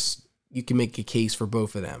Davis. You can make a case for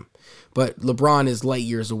both of them. But LeBron is light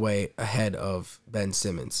years away ahead of Ben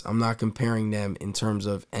Simmons. I'm not comparing them in terms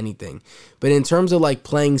of anything. But in terms of like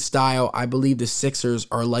playing style, I believe the Sixers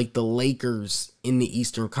are like the Lakers in the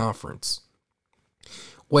Eastern Conference,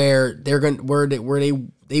 where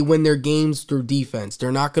they win their games through defense.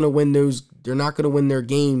 They're not going to win their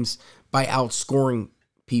games by outscoring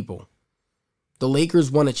people. The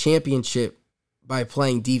Lakers won a championship by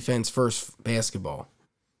playing defense first basketball.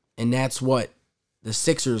 And that's what the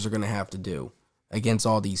Sixers are going to have to do against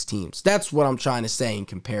all these teams. That's what I'm trying to say in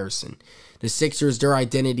comparison. The Sixers, their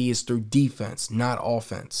identity is through defense, not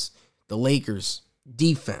offense. The Lakers,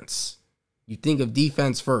 defense. You think of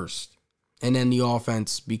defense first, and then the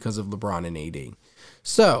offense because of LeBron and AD.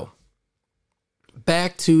 So,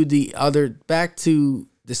 back to the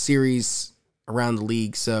series around the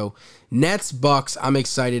league. So, Nets, Bucks, I'm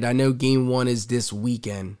excited. I know game 1 is this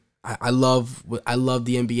weekend. I love the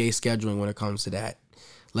NBA scheduling when it comes to that.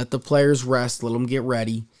 Let the players rest. Let them get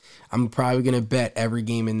ready. I'm probably going to bet every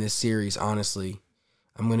game in this series, honestly.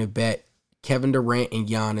 I'm going to bet Kevin Durant and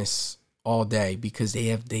Giannis all day because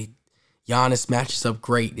Giannis matches up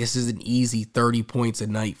great. This is an easy 30 points a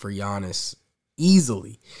night for Giannis.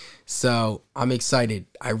 Easily. So I'm excited.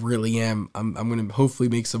 I really am. I'm going to hopefully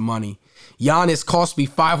make some money. Giannis cost me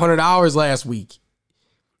 $500 last week.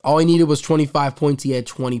 All he needed was 25 points. He had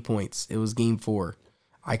 20 points. It was game 4.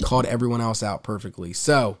 I called everyone else out perfectly.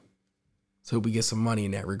 So let's hope we get some money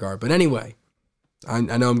in that regard. But anyway, I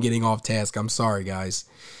know I'm getting off task. I'm sorry, guys.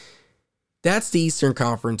 That's the Eastern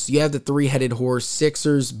Conference. You have the three-headed horse,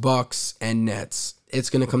 Sixers, Bucks, and Nets. It's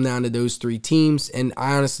going to come down to those 3 teams, and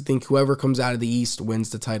I honestly think whoever comes out of the East wins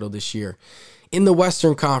the title this year. In the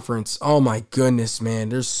Western Conference, oh my goodness, man,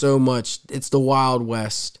 there's so much. It's the Wild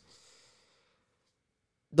West.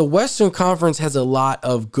 The Western Conference has a lot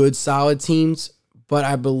of good, solid teams, but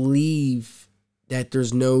I believe that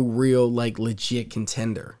there's no real like legit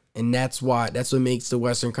contender. And that's what makes the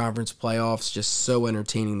Western Conference playoffs just so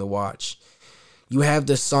entertaining to watch. You have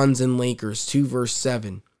the Suns and Lakers, 2 versus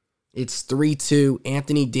 7. It's 3-2.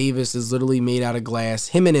 Anthony Davis is literally made out of glass.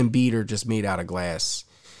 Him and Embiid are just made out of glass.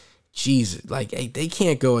 Jesus, like they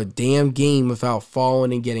can't go a damn game without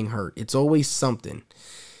falling and getting hurt. It's always something.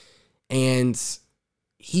 And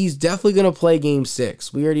he's definitely going to play game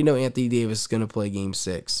 6. We already know Anthony Davis is going to play game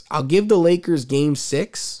 6. I'll give the Lakers game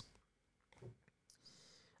 6.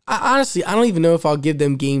 I don't even know if I'll give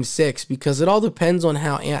them game 6 because it all depends on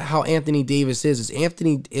how Anthony Davis is.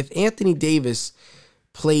 If Anthony Davis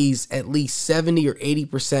plays at least 70 or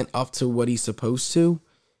 80% up to what he's supposed to,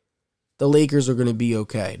 the Lakers are going to be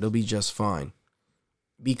okay. They'll be just fine.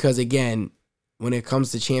 Because again, when it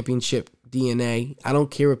comes to championship DNA, I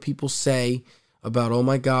don't care what people say about, oh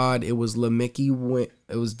my God, it was LeMickey,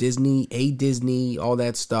 it was Disney, all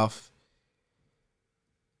that stuff.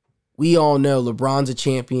 We all know LeBron's a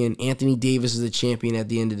champion. Anthony Davis is a champion at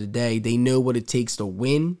the end of the day. They know what it takes to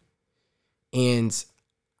win. And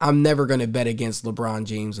I'm never going to bet against LeBron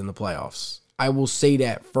James in the playoffs. I will say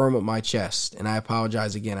that firm with my chest. And I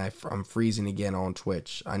apologize again. I'm freezing again on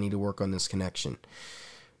Twitch. I need to work on this connection.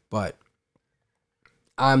 But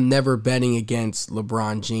I'm never betting against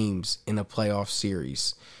LeBron James in a playoff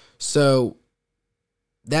series. So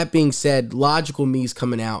that being said, logical me's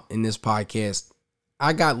coming out in this podcast.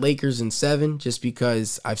 I got Lakers in 7 just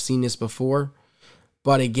because I've seen this before.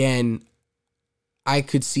 But again, I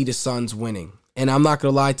could see the Suns winning. And I'm not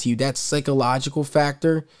going to lie to you, that psychological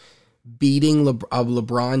factor, beating a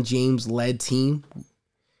LeBron James-led team,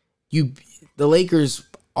 the Lakers,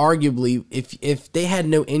 arguably, if they had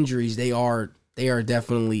no injuries, they are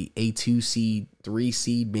definitely a 2 seed, 3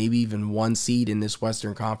 seed, maybe even 1 seed in this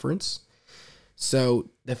Western Conference. So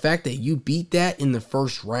the fact that you beat that in the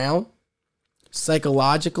first round,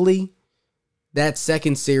 psychologically, that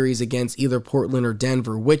second series against either Portland or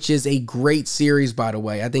Denver, which is a great series, by the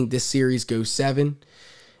way. I think this series goes 7,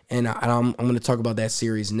 and I'm going to talk about that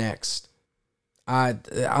series next.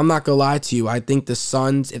 I'm not going to lie to you. I think the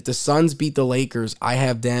Suns, if the Suns beat the Lakers, I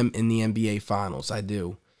have them in the NBA Finals. I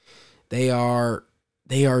do. They are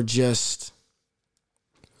just,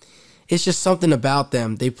 it's just something about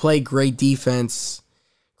them. They play great defense.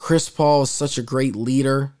 Chris Paul is such a great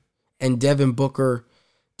leader. And Devin Booker,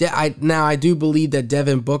 I do believe that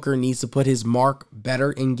Devin Booker needs to put his mark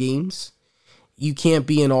better in games. You can't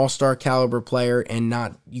be an all-star caliber player and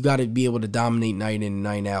you got to be able to dominate night in and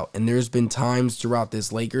night out. And there's been times throughout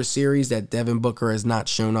this Lakers series that Devin Booker has not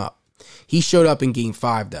shown up. He showed up in game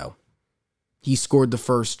 5, though. He scored the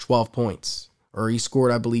first 12 points. Or he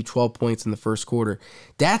scored, I believe, 12 points in the first quarter.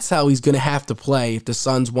 That's how he's going to have to play if the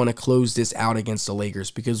Suns want to close this out against the Lakers.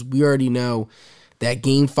 Because we already know that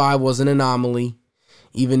game 5 was an anomaly.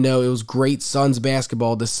 Even though it was great Suns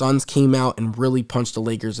basketball, the Suns came out and really punched the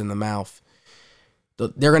Lakers in the mouth.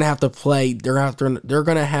 They're going to have to play. They're going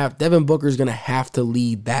to have, Devin Booker's going to have to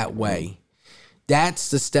lead that way. That's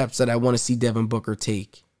the steps that I want to see Devin Booker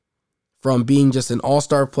take. From being just an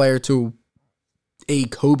all-star player to a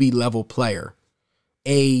Kobe-level player.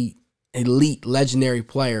 A elite, legendary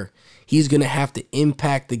player. He's going to have to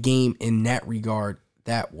impact the game in that regard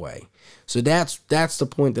that way. So that's the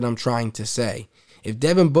point that I'm trying to say. If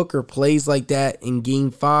Devin Booker plays like that in game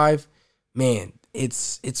 5, man,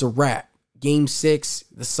 it's a wrap. Game 6,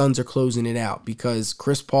 the Suns are closing it out because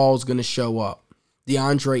Chris Paul's going to show up.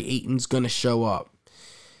 DeAndre Ayton's going to show up.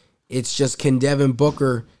 It's just, can Devin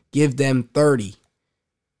Booker give them 30?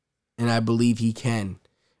 And I believe he can.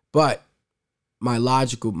 But my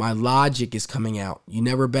logic is coming out. You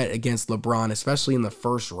never bet against LeBron, especially in the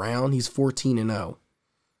first round. He's 14-0.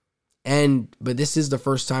 But this is the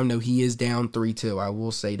first time, though, he is down 3-2. I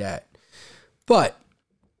will say that. But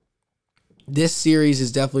this series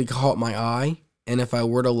has definitely caught my eye. And if I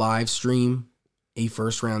were to live stream a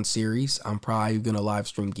first round series, I'm probably going to live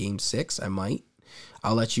stream game 6. I might.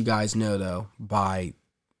 I'll let you guys know, though, by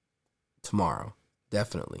tomorrow.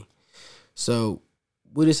 Definitely. So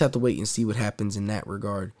we'll just have to wait and see what happens in that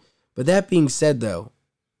regard. But that being said, though,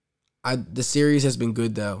 the series has been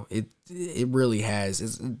good, though. It really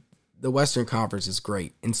has. The Western Conference is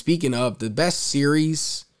great. And speaking of, the best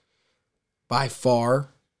series by far,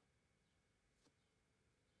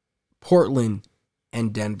 Portland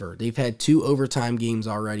and Denver. They've had 2 overtime games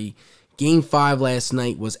already. Game 5 last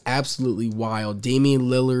night was absolutely wild. Damian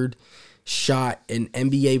Lillard shot an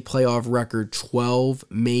NBA playoff record 12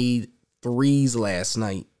 made threes last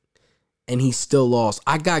night, and he still lost.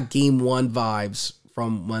 I got game 1 vibes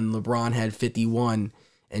from when LeBron had 51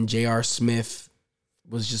 and J.R. Smith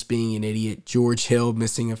was just being an idiot. George Hill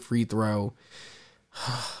missing a free throw.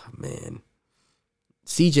 Man.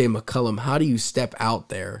 CJ McCollum, how do you step out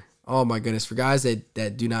there? Oh my goodness. For guys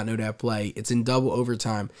that do not know that play, it's in double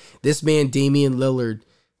overtime. This man, Damian Lillard,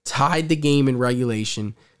 tied the game in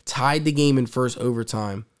regulation, tied the game in first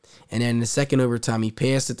overtime, and then in the second overtime, he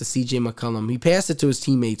passed it to CJ McCollum. He passed it to his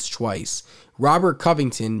teammates twice. Robert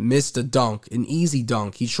Covington missed a dunk, an easy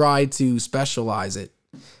dunk. He tried to specialize it,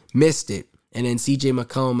 missed it, and then CJ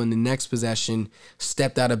McCollum in the next possession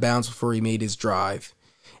stepped out of bounds before he made his drive.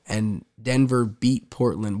 And Denver beat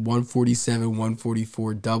Portland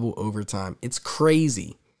 147-144 double overtime. It's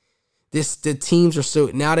crazy. The teams are so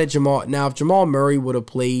if Jamal Murray would have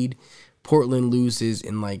played, Portland loses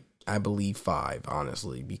in I believe 5,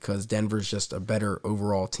 honestly, because Denver's just a better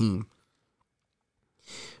overall team.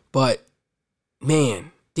 But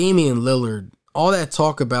man, Damian Lillard, all that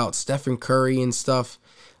talk about Stephen Curry and stuff.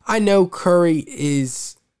 I know Curry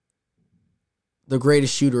is the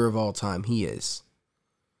greatest shooter of all time. He is.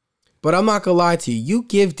 But I'm not going to lie to you. You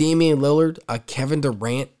give Damian Lillard a Kevin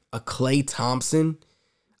Durant, a Klay Thompson.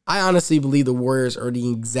 I honestly believe the Warriors are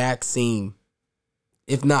the exact same.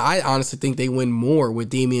 If not, I honestly think they win more with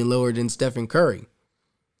Damian Lillard than Stephen Curry.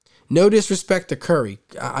 No disrespect to Curry.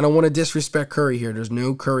 I don't want to disrespect Curry here. There's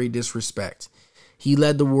no Curry disrespect. He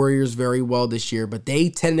led the Warriors very well this year, but they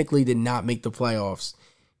technically did not make the playoffs.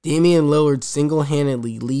 Damian Lillard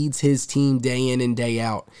single-handedly leads his team day in and day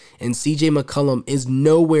out, and CJ McCollum is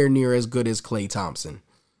nowhere near as good as Klay Thompson.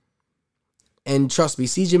 And trust me,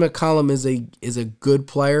 CJ McCollum is a good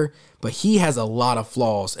player, but he has a lot of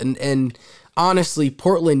flaws. And honestly,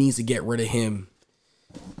 Portland needs to get rid of him.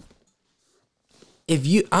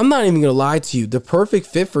 I'm not even gonna lie to you, the perfect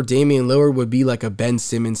fit for Damian Lillard would be like a Ben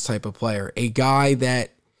Simmons type of player, a guy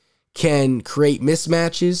that can create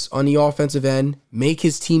mismatches on the offensive end, make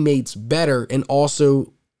his teammates better, and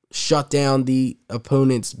also shut down the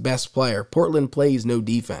opponent's best player. Portland plays no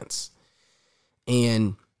defense.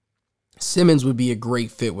 And Simmons would be a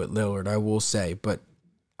great fit with Lillard, I will say, but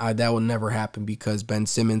that will never happen because Ben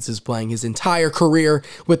Simmons is playing his entire career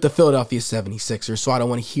with the Philadelphia 76ers, so I don't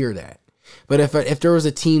want to hear that. But if there was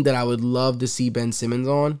a team that I would love to see Ben Simmons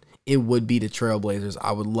on, it would be the Trailblazers.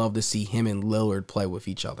 I would love to see him and Lillard play with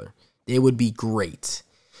each other. It would be great.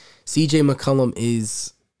 CJ McCollum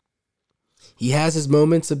he has his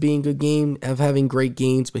moments of having great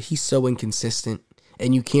games, but he's so inconsistent,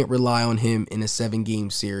 and you can't rely on him in a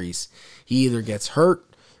 7-game series. He either gets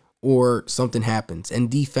hurt or something happens.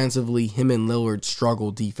 And defensively, him and Lillard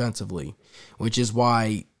struggle defensively, which is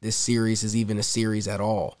why this series is even a series at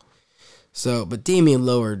all. So, but Damian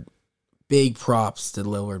Lillard, big props to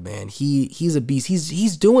Lillard, man. He's a beast.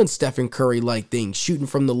 He's doing Stephen Curry-like things, shooting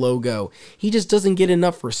from the logo. He just doesn't get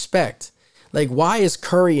enough respect. Like, why is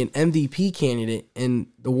Curry an MVP candidate and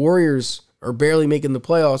the Warriors are barely making the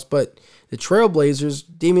playoffs, but the Trailblazers,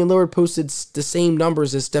 Damian Lillard posted the same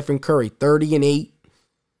numbers as Stephen Curry, 30-8.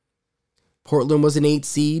 Portland was an 8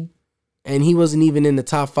 seed, and he wasn't even in the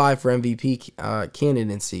top 5 for MVP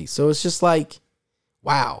candidacy. So it's just like,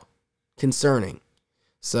 wow, concerning.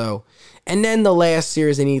 So, and then the last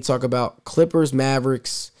series I need to talk about, Clippers,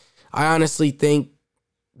 Mavericks. I honestly think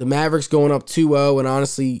the Mavericks going up 2-0 and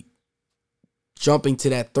honestly jumping to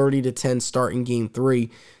that 30-10 start in game 3.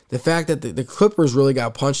 The fact that the Clippers really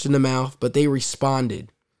got punched in the mouth, but they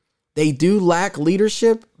responded. They do lack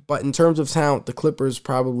leadership, but in terms of talent, the Clippers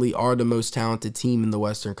probably are the most talented team in the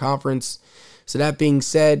Western Conference. So that being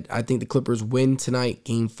said, I think the Clippers win tonight,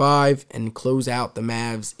 game 5, and close out the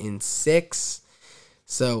Mavs in 6.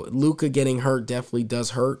 So Luka getting hurt definitely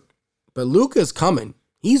does hurt. But Luka's coming.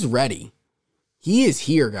 He's ready. He is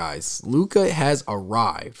here, guys. Luka has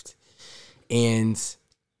arrived. And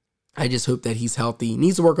I just hope that he's healthy. He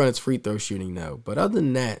needs to work on his free throw shooting, though. But other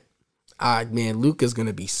than that, man, Luka's going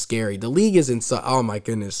to be scary. The league is in oh my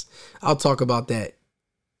goodness. I'll talk about that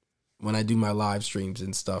when I do my live streams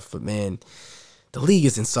and stuff. But man, the league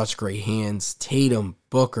is in such great hands. Tatum,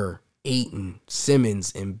 Booker, Ayton,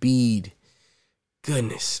 Simmons, Embiid.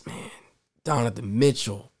 Goodness, man. Donovan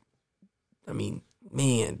Mitchell. I mean,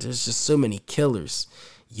 man, there's just so many killers.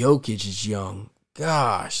 Jokic is young.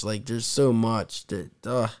 Gosh, like there's so much that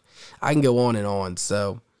I can go on and on.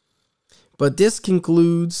 So, but this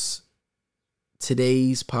concludes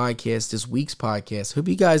today's podcast, this week's podcast. Hope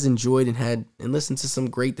you guys enjoyed and listened to some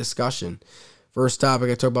great discussion. First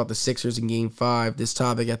topic, I talked about the Sixers in game 5. This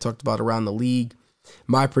topic, I talked about around the league.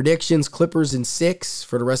 My predictions, Clippers in 6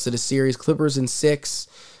 for the rest of the series. Clippers in 6.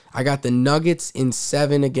 I got the Nuggets in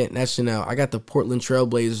 7 against I got the Portland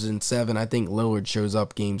Trailblazers in 7. I think Lillard shows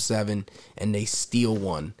up game 7 and they steal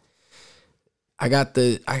one. I got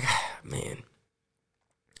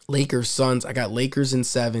Lakers Suns. I got Lakers in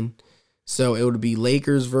 7. So it would be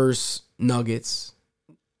Lakers versus Nuggets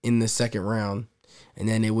in the second round. And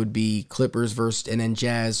then it would be Clippers versus, and then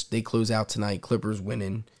Jazz, they close out tonight. Clippers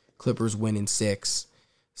winning 6.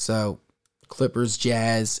 So Clippers,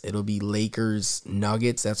 Jazz, it'll be Lakers,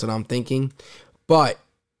 Nuggets. That's what I'm thinking. But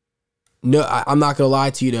no, I'm not going to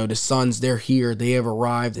lie to you, though. The Suns, they're here. They have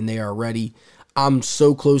arrived, and they are ready. I'm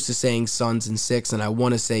so close to saying Suns in 6, and I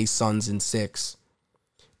want to say Suns in 6.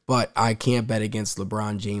 But I can't bet against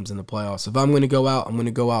LeBron James in the playoffs. If I'm going to go out, I'm going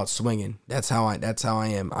to go out swinging. That's how I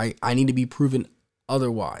am. I need to be proven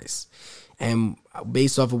otherwise. And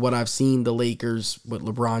based off of what I've seen, the Lakers with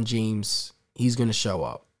LeBron James, he's going to show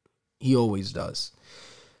up. He always does.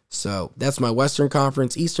 So that's my Western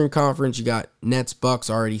Conference. Eastern Conference, you got Nets, Bucks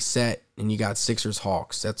already set, and you got Sixers,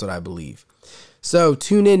 Hawks. That's what I believe. So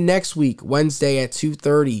tune in next week, Wednesday at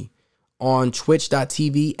 2:30 on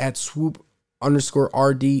twitch.tv at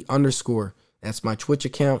swoop_RD_. That's my Twitch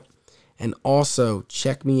account. And also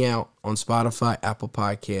check me out on Spotify, Apple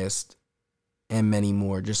Podcast, and many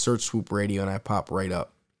more. Just search Swoop Radio and I pop right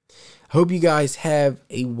up. Hope you guys have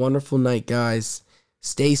a wonderful night, guys.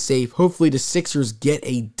 Stay safe. Hopefully the Sixers get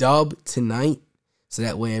a dub tonight, so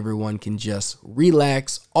that way everyone can just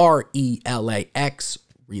relax. RELAX.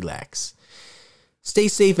 Relax. Stay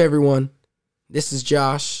safe, everyone. This is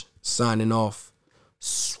Josh signing off.